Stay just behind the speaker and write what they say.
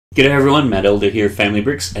G'day everyone, Matt Elder here, Family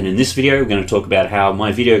Bricks, and in this video we're going to talk about how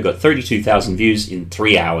my video got 32,000 views in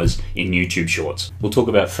 3 hours in YouTube Shorts. We'll talk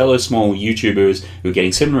about fellow small YouTubers who are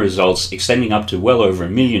getting similar results, extending up to well over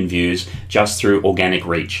 1 million views just through organic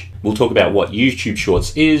reach. We'll talk about what YouTube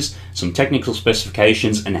Shorts is, some technical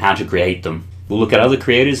specifications, and how to create them. We'll look at other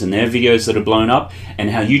creators and their videos that are blown up, and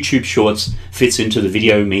how YouTube Shorts fits into the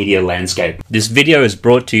video media landscape. This video is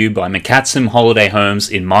brought to you by McCatsim Holiday Homes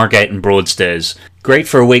in Margate and Broadstairs. Great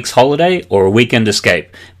for a week's holiday or a weekend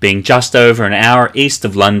escape, being just over an hour east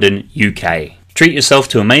of London, UK. Treat yourself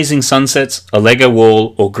to amazing sunsets, a Lego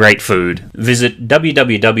wall, or great food. Visit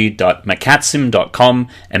www.mccatsim.com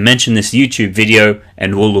and mention this YouTube video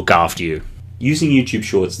and we'll look after you. Using YouTube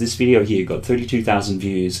Shorts, this video here got 32,000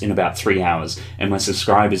 views in about 3 hours, and my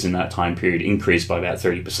subscribers in that time period increased by about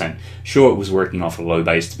 30%. Sure, it was working off a low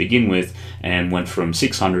base to begin with, and went from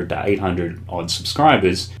 600 to 800 odd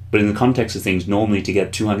subscribers, but in the context of things, normally to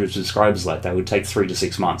get 200 subscribers like that would take 3 to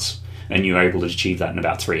 6 months. And you were able to achieve that in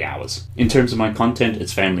about 3 hours. In terms of my content,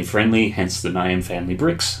 it's family friendly, hence the name Family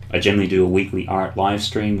Bricks. I generally do a weekly art live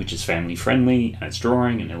stream, which is family friendly, and it's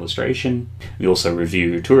drawing and illustration. We also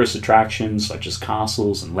review tourist attractions such as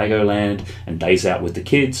castles and Legoland, and days out with the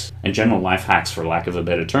kids, and general life hacks for lack of a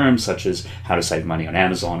better term, such as how to save money on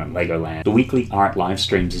Amazon and Legoland. The weekly art live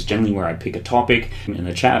streams is generally where I pick a topic in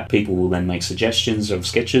the chat. People will then make suggestions of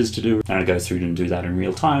sketches to do, and I go through and do that in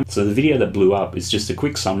real time. So the video that blew up is just a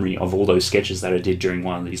quick summary of all those sketches that I did during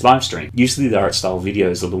one of these live streams. Usually the art style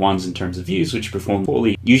videos are the ones in terms of views which perform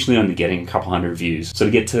poorly, usually only getting a couple hundred views. So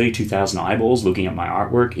to get 32,000 eyeballs looking at my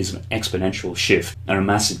artwork is an exponential shift and a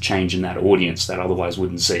massive change in that audience that otherwise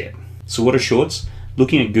wouldn't see it. So what are shorts?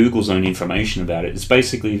 Looking at Google's own information about it, it's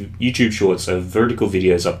basically YouTube Shorts are vertical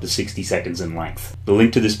videos up to 60 seconds in length. The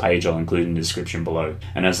link to this page I'll include in the description below.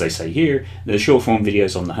 And as they say here, there's short form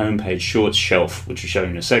videos on the homepage Shorts shelf, which I'll show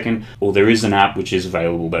you in a second, or there is an app which is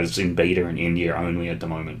available, but it's in beta in India only at the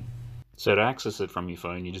moment. So to access it from your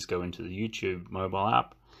phone, you just go into the YouTube mobile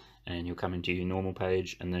app, and you'll come into your normal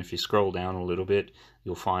page, and then if you scroll down a little bit,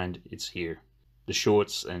 you'll find it's here. The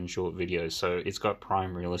shorts and short videos, so it's got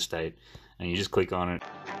prime real estate. And you just click on it,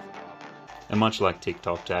 and much like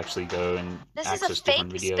TikTok, to actually go and access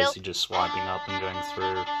different videos, you're just swiping up and going through.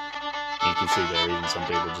 And you can see there even some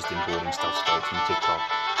people just importing stuff straight from TikTok.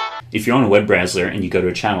 If you're on a web browser and you go to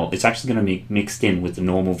a channel, it's actually going to be mixed in with the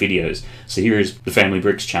normal videos. So here is the Family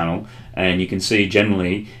Bricks channel, and you can see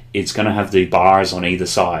generally it's going to have the bars on either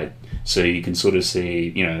side. So you can sort of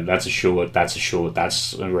see, you know, that's a short, that's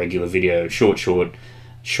a regular video, short,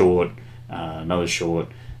 another short,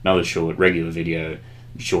 regular video,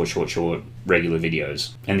 short, regular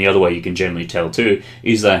videos. And the other way you can generally tell too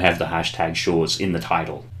is they have the hashtag shorts in the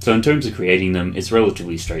title. So in terms of creating them, it's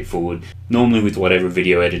relatively straightforward. Normally with whatever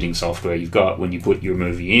video editing software you've got, when you put your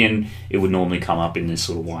movie in, it would normally come up in this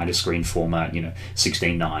sort of wider screen format, you know,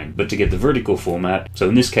 16:9. But to get the vertical format, so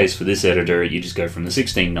in this case for this editor, you just go from the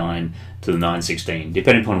 16:9 to the 9:16.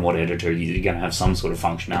 Depending upon what editor, you're going to have some sort of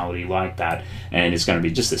functionality like that, and it's going to be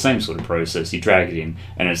just the same sort of process. You drag it in,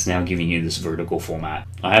 and it's now giving you this vertical format.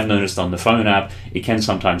 I have noticed on the phone app, it can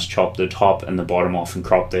sometimes chop the top and the bottom off and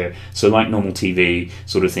crop there. So like normal TV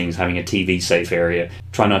sort of things, having a TV safe area,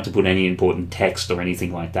 try not to put any important text or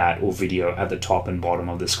anything like that or video at the top and bottom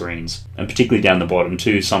of the screens. And particularly down the bottom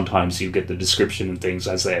too, sometimes you get the description and things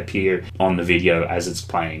as they appear on the video as it's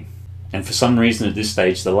playing. And for some reason at this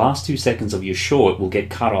stage, the last 2 seconds of your short will get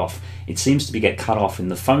cut off. It seems to get cut off in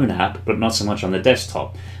the phone app, but not so much on the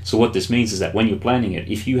desktop. So what this means is that when you're planning it,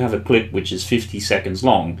 if you have a clip which is 50 seconds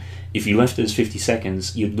long, if you left it as 50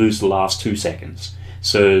 seconds, you'd lose the last 2 seconds.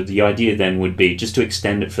 So the idea then would be just to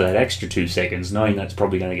extend it for that extra 2 seconds, knowing that's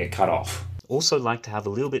probably going to get cut off. Also like to have a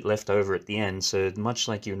little bit left over at the end, so much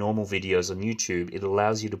like your normal videos on YouTube, it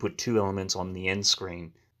allows you to put 2 elements on the end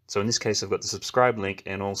screen. So in this case I've got the subscribe link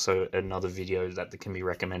and also another video that can be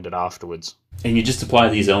recommended afterwards. And you just apply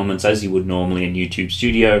these elements as you would normally in YouTube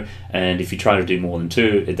Studio, and if you try to do more than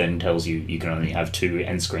 2, it then tells you you can only have 2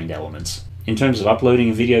 end-screened elements. In terms of uploading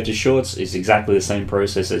a video to Shorts, it's exactly the same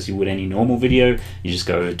process as you would any normal video. You just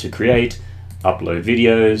go to Create, Upload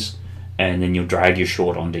Videos, and then you'll drag your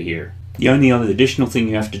short onto here. The only other additional thing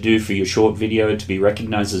you have to do for your short video to be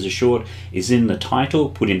recognized as a short is in the title,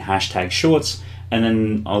 put in hashtag shorts, and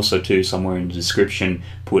then also too somewhere in the description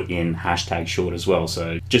put in hashtag short as well.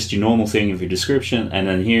 So just your normal thing of your description, and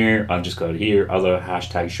then here I've just got here, other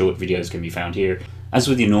hashtag short videos can be found here. As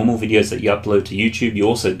with your normal videos that you upload to YouTube, you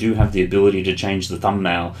also do have the ability to change the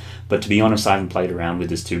thumbnail, but to be honest, I haven't played around with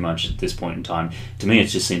this too much at this point in time. To me, it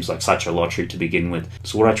just seems like such a lottery to begin with.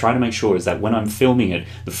 So what I try to make sure is that when I'm filming it,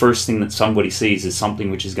 the first thing that somebody sees is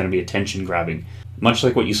something which is going to be attention grabbing. Much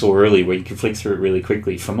like what you saw earlier where you can flick through it really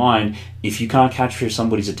quickly. For mine, if you can't capture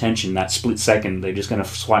somebody's attention that split second, they're just going to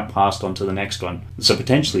swipe past onto the next one. So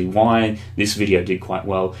potentially why this video did quite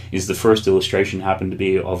well is the first illustration happened to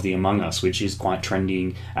be of the Among Us, which is quite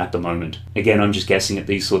trending at the moment. Again, I'm just guessing at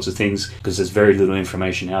these sorts of things because there's very little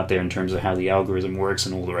information out there in terms of how the algorithm works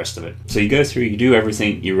and all the rest of it. So you go through, you do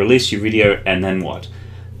everything, you release your video, and then what?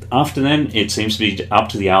 After then, it seems to be up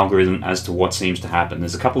to the algorithm as to what seems to happen.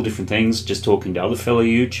 There's a couple of different things, just talking to other fellow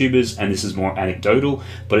YouTubers, and this is more anecdotal,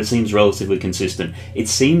 but it seems relatively consistent. It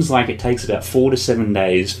seems like it takes about 4 to 7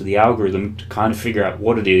 days for the algorithm to kind of figure out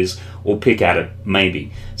what it is, or pick at it,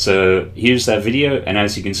 maybe. So here's that video, and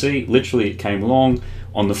as you can see, literally it came along.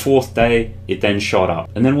 On the 4th day, it then shot up.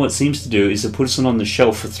 And then what it seems to do is it puts it on the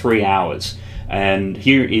shelf for 3 hours. And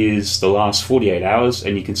here is the last 48 hours,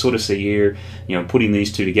 and you can sort of see here, you know, putting these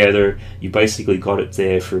two together, you basically got it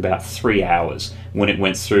there for about 3 hours when it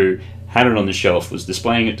went through, had it on the shelf, was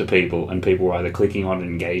displaying it to people, and people were either clicking on it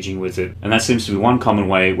and engaging with it. And that seems to be one common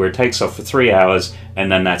way where it takes off for 3 hours, and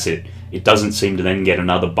then that's it. It doesn't seem to then get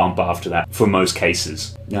another bump after that for most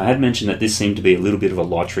cases. Now, I had mentioned that this seemed to be a little bit of a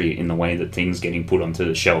lottery in the way that things getting put onto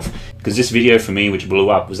the shelf, because this video for me, which blew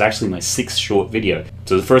up, was actually my 6th short video.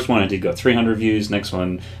 So the first one I did got 300 views, next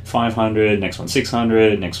one 500, next one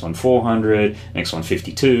 600, next one 400, next one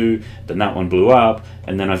 52, then that one blew up,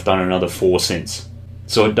 and then I've done another 4 since.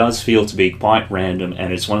 So it does feel to be quite random,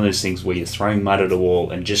 and it's one of those things where you're throwing mud at a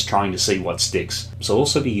wall and just trying to see what sticks. So I'll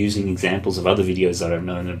also be using examples of other videos that I've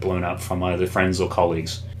known that have blown up from either friends or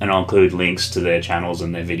colleagues, and I'll include links to their channels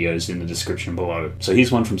and their videos in the description below. So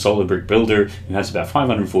here's one from Solid Brick Builder, who has about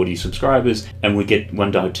 540 subscribers, and we get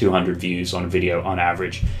 1 to 200 views on a video on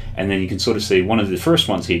average. And then you can sort of see one of the first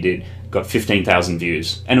ones he did got 15,000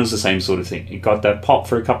 views, and it was the same sort of thing. It got that pop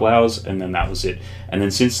for a couple hours, and then that was it. And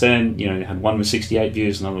then since then, you know, it had one with 68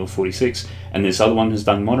 views, another with 46, and this other one has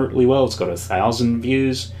done moderately well. It's got 1,000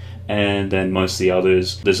 views, and then most of the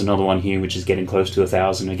others, there's another one here which is getting close to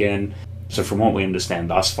 1,000 again. So from what we understand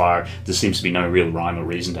thus far, there seems to be no real rhyme or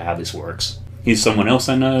reason to how this works. Here's someone else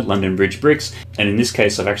I know, London Bridge Bricks, and in this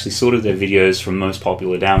case I've actually sorted their videos from most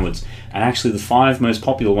popular downwards, and actually the 5 most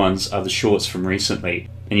popular ones are the shorts from recently.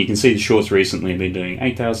 And you can see the shorts recently have been doing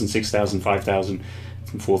 8,000, 6,000, 5,000,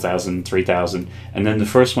 4,000, 3,000, and then the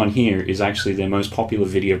first one here is actually their most popular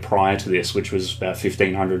video prior to this, which was about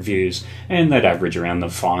 1,500 views, and they'd average around the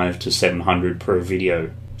 500 to 700 per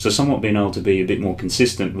video. So somewhat being able to be a bit more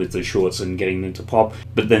consistent with the shorts and getting them to pop,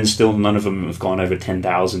 but then still none of them have gone over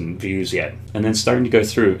 10,000 views yet. And then starting to go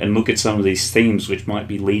through and look at some of these themes which might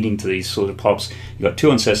be leading to these sort of pops. You've got 2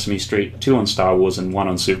 on Sesame Street, 2 on Star Wars, and 1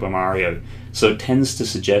 on Super Mario. So it tends to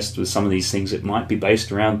suggest with some of these things it might be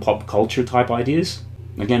based around pop culture type ideas.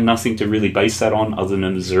 Again, nothing to really base that on other than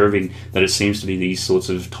observing that it seems to be these sorts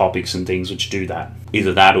of topics and things which do that.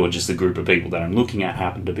 Either that or just the group of people that I'm looking at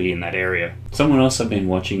happen to be in that area. Someone else I've been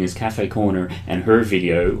watching is Cafe Corner, and her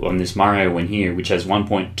video on this Mario one here, which has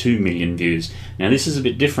 1.2 million views. Now this is a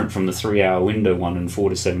bit different from the 3-hour window one in 4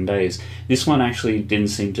 to 7 days. This one actually didn't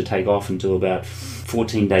seem to take off until about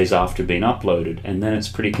 14 days after being uploaded, and then it's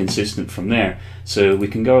pretty consistent from there. So we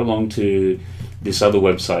can go along to this other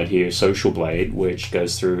website here, Social Blade, which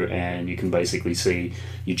goes through and you can basically see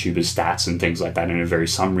YouTubers' stats and things like that in a very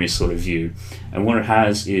summary sort of view. And what it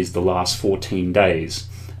has is the last 14 days.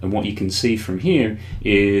 And what you can see from here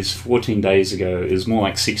is 14 days ago, it was more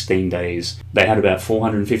like 16 days. They had about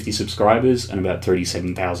 450 subscribers and about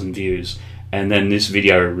 37,000 views. And then this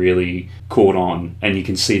video really caught on, and you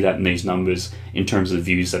can see that in these numbers in terms of the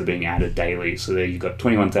views that are being added daily. So there you've got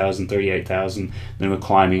 21,000, 38,000, then we're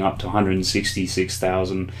climbing up to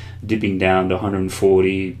 166,000, dipping down to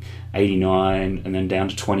 140, 89, and then down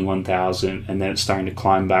to 21,000, and then it's starting to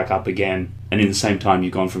climb back up again. And in the same time,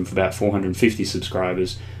 you've gone from about 450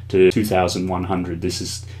 subscribers to 2,100.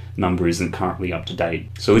 This number isn't currently up to date.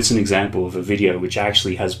 So it's an example of a video which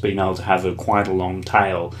actually has been able to have quite a long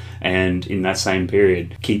tail, and in that same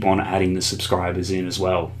period keep on adding the subscribers in as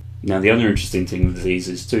well. Now the other interesting thing with these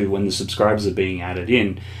is too, when the subscribers are being added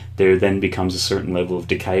in, there then becomes a certain level of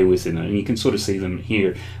decay within it, and you can sort of see them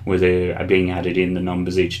here where they're being added in the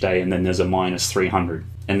numbers each day, and then there's a minus 300.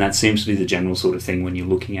 And that seems to be the general sort of thing when you're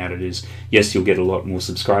looking at it is, yes, you'll get a lot more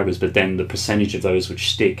subscribers, but then the percentage of those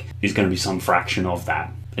which stick is going to be some fraction of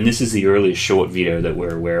that. And this is the earliest short video that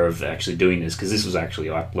we're aware of actually doing this, because this was actually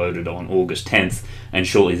uploaded on August 10th, and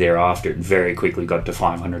shortly thereafter it very quickly got to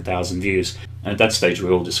 500,000 views. And at that stage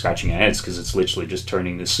we're all just scratching our heads, because it's literally just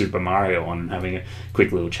turning this Super Mario on and having a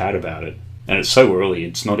quick little chat about it. And it's so early,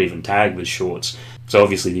 it's not even tagged with shorts. So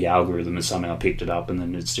obviously the algorithm has somehow picked it up, and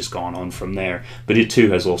then it's just gone on from there. But it too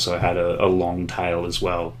has also had a long tail as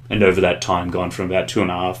well. And over that time gone from about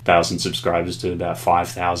 2,500 subscribers to about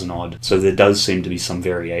 5,000 odd. So there does seem to be some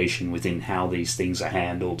variation within how these things are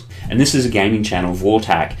handled. And this is a gaming channel,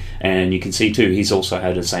 Vortak, and you can see too he's also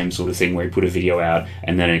had the same sort of thing where he put a video out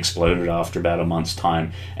and then it exploded after about a month's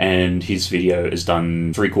time. And his video has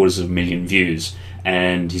done 750,000 views,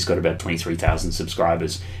 and he's got about 23,000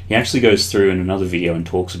 subscribers. He actually goes through in another video and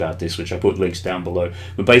talks about this, which I put links down below.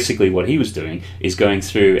 But basically what he was doing is going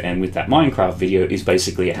through, and with that Minecraft video is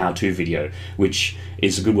basically a how-to video, which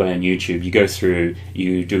is a good way on YouTube. You go through,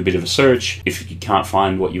 you do a bit of a search. If you can't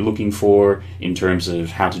find what you're looking for in terms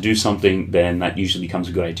of how to do something, then that usually becomes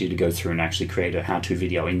a good idea to go through and actually create a how-to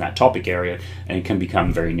video in that topic area, and it can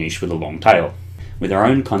become very niche with a long tail. With our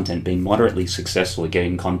own content being moderately successful at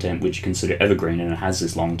getting content which you consider evergreen and it has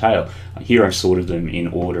this long tail, here I've sorted them in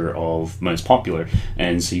order of most popular.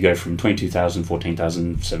 And so you go from 22,000,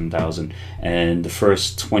 14,000, 7,000, and the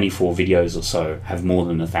first 24 videos or so have more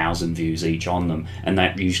than 1,000 views each on them, and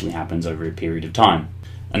that usually happens over a period of time.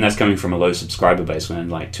 And that's coming from a low subscriber base,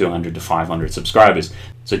 when like 200 to 500 subscribers.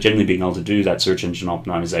 So generally being able to do that search engine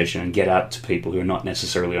optimization and get out to people who are not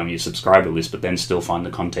necessarily on your subscriber list, but then still find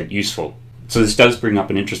the content useful. So this does bring up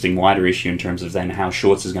an interesting wider issue in terms of then how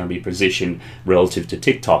Shorts is going to be positioned relative to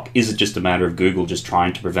TikTok. Is it just a matter of Google just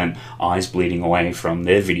trying to prevent eyes bleeding away from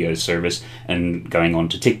their video service and going on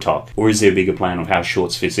to TikTok? Or is there a bigger plan of how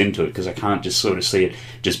Shorts fits into it? Because I can't just sort of see it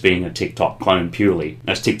just being a TikTok clone purely,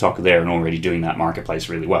 as TikTok are there and already doing that marketplace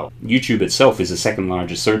really well. YouTube itself is the second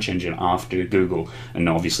largest search engine after Google, and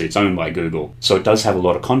obviously it's owned by Google. So it does have a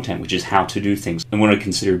lot of content, which is how to do things, and what I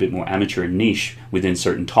consider a bit more amateur and niche within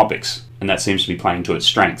certain topics. And that seems to be playing to its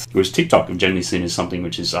strength. Whereas TikTok I've generally seen as something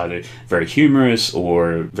which is either very humorous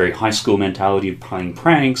or very high school mentality of playing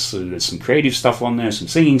pranks. So there's some creative stuff on there, some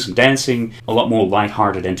singing, some dancing, a lot more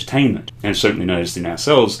light-hearted entertainment. And I've certainly noticed in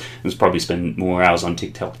ourselves, we've probably spent more hours on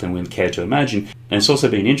TikTok than we'd care to imagine. And it's also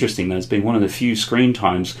been interesting that it's been one of the few screen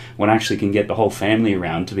times when I actually can get the whole family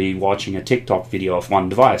around to be watching a TikTok video off one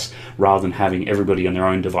device, rather than having everybody on their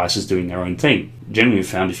own devices doing their own thing. Generally we've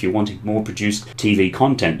found if you're wanting more produced TV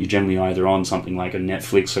content, you're generally either on something like a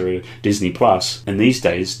Netflix or a Disney Plus, and these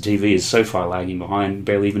days TV is so far lagging behind,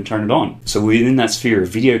 barely even turn it on. So within that sphere of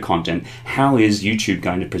video content, how is YouTube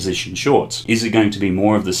going to position Shorts? Is it going to be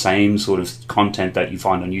more of the same sort of content that you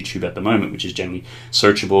find on YouTube at the moment, which is generally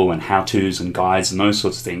searchable and how-tos and guides and those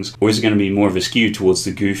sorts of things? Or is it going to be more of a skew towards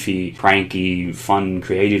the goofy, pranky, fun,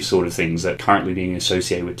 creative sort of things that are currently being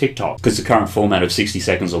associated with TikTok? Because the current format of 60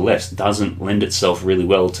 seconds or less doesn't lend itself really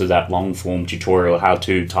well to that long-form tutorial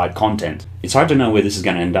how-to type content. It's hard to know where this is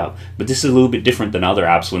going to end up, but this is a little bit different than other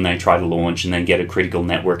apps when they try to launch and then get a critical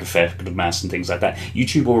network effect of mass and things like that.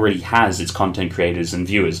 YouTube already has its content creators and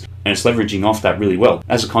viewers, and it's leveraging off that really well.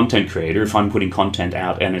 As a content creator, if I'm putting content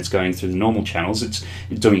out and it's going through the normal channels, it's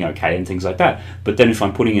doing okay and things like that. But then if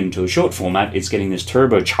I'm putting it into a short format, it's getting this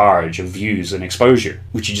turbocharge of views and exposure,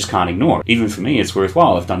 which you just can't ignore. Even for me, it's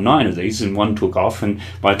worthwhile. I've done 9 of these and one took off, and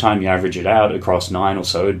by the time you average it out across 9 or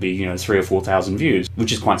so, it'd be 3,000 or 4,000 views,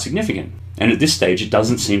 which is quite significant. And at this stage, it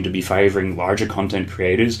doesn't seem to be favouring larger content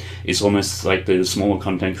creators. It's almost like the smaller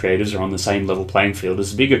content creators are on the same level playing field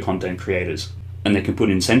as the bigger content creators. And they can put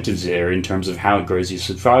incentives there in terms of how it grows your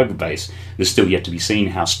subscriber base. There's still yet to be seen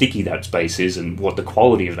how sticky that space is and what the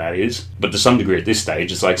quality of that is. But to some degree at this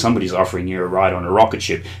stage, it's like somebody's offering you a ride on a rocket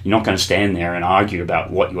ship. You're not going to stand there and argue about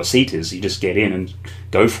what your seat is. You just get in and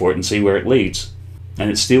go for it and see where it leads. And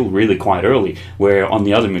it's still really quite early, where on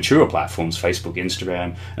the other mature platforms, Facebook,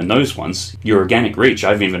 Instagram, and those ones, your organic reach,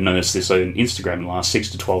 I've even noticed this on Instagram in the last 6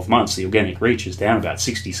 to 12 months, the organic reach is down about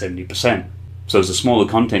 60-70%. So as a smaller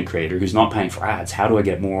content creator who's not paying for ads, how do I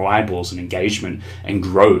get more eyeballs and engagement and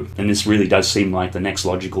grow? And this really does seem like the next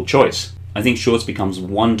logical choice. I think Shorts becomes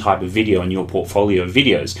one type of video in your portfolio of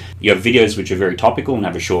videos. You have videos which are very topical and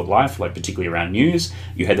have a short life, like particularly around news.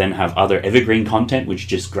 You then have other evergreen content which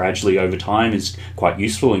just gradually over time is quite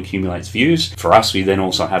useful and accumulates views. For us, we then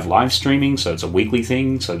also have live streaming, so it's a weekly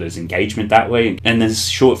thing, so there's engagement that way. And there's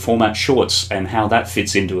short format Shorts and how that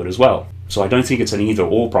fits into it as well. So I don't think it's an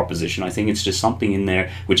either-or proposition. I think it's just something in there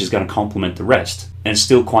which is going to complement the rest. And it's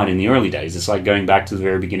still quite in the early days. It's like going back to the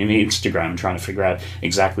very beginning of Instagram and trying to figure out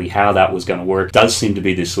exactly how that was going to work. It does seem to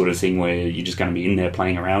be this sort of thing where you're just going to be in there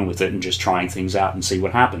playing around with it and just trying things out and see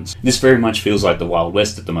what happens. This very much feels like the Wild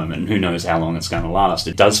West at the moment, and who knows how long it's going to last.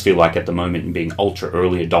 It does feel like at the moment in being ultra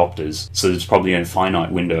early adopters, so there's probably a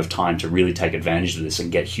finite window of time to really take advantage of this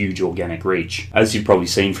and get huge organic reach. As you've probably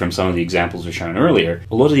seen from some of the examples we've shown earlier,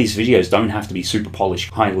 a lot of these videos don't don't have to be super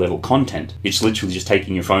polished, high-level content. It's literally just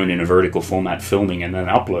taking your phone in a vertical format, filming, and then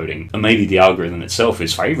uploading. And maybe the algorithm itself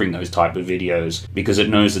is favoring those type of videos because it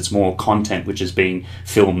knows it's more content which is being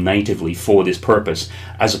filmed natively for this purpose,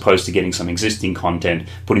 as opposed to getting some existing content,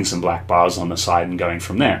 putting some black bars on the side and going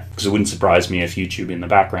from there. Because it wouldn't surprise me if YouTube in the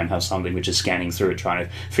background has something which is scanning through it, trying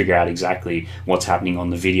to figure out exactly what's happening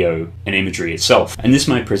on the video and imagery itself. And this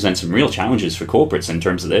might present some real challenges for corporates in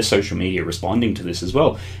terms of their social media responding to this as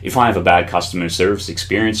well. If I have a bad customer service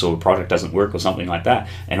experience or a product doesn't work or something like that,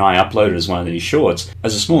 and I upload it as one of these shorts,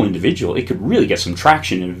 as a small individual, it could really get some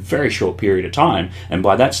traction in a very short period of time, and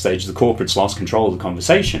by that stage the corporate's lost control of the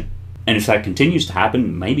conversation. And if that continues to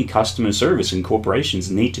happen, maybe customer service and corporations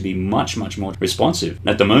need to be much, much more responsive.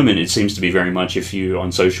 At the moment, it seems to be very much if you're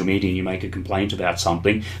on social media and you make a complaint about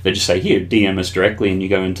something, they just say, here, DM us directly, and you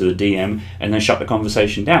go into the DM and they shut the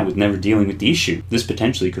conversation down with never dealing with the issue. This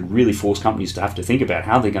potentially could really force companies to have to think about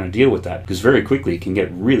how they're going to deal with that, because very quickly it can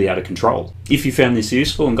get really out of control. If you found this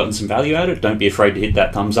useful and gotten some value out of it, don't be afraid to hit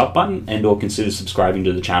that thumbs up button and or consider subscribing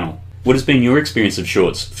to the channel. What has been your experience of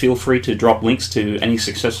shorts? Feel free to drop links to any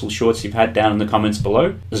successful shorts you've had down in the comments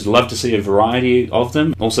below. I'd love to see a variety of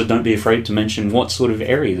them. Also, don't be afraid to mention what sort of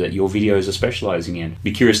area that your videos are specializing in.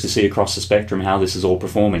 Be curious to see across the spectrum how this is all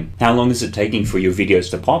performing. How long is it taking for your videos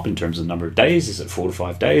to pop in terms of number of days? Is it 4 to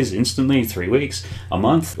 5 days, instantly, 3 weeks, a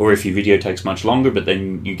month? Or if your video takes much longer, but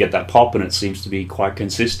then you get that pop and it seems to be quite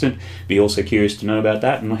consistent, be also curious to know about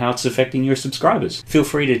that and how it's affecting your subscribers. Feel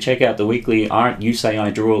free to check out the weekly Art You Say I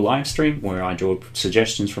Draw live stream, where I draw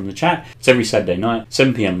suggestions from the chat. It's every Saturday night,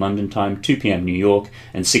 7 PM London time, 2 PM New York,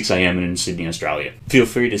 and 6 AM in Sydney, Australia. Feel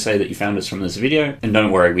free to say that you found us from this video, and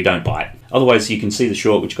don't worry, we don't bite. Otherwise, you can see the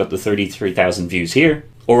short which got the 33,000 views here,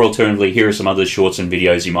 or alternatively, here are some other shorts and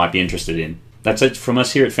videos you might be interested in. That's it from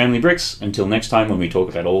us here at Family Bricks. Until next time when we talk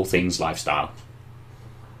about all things lifestyle.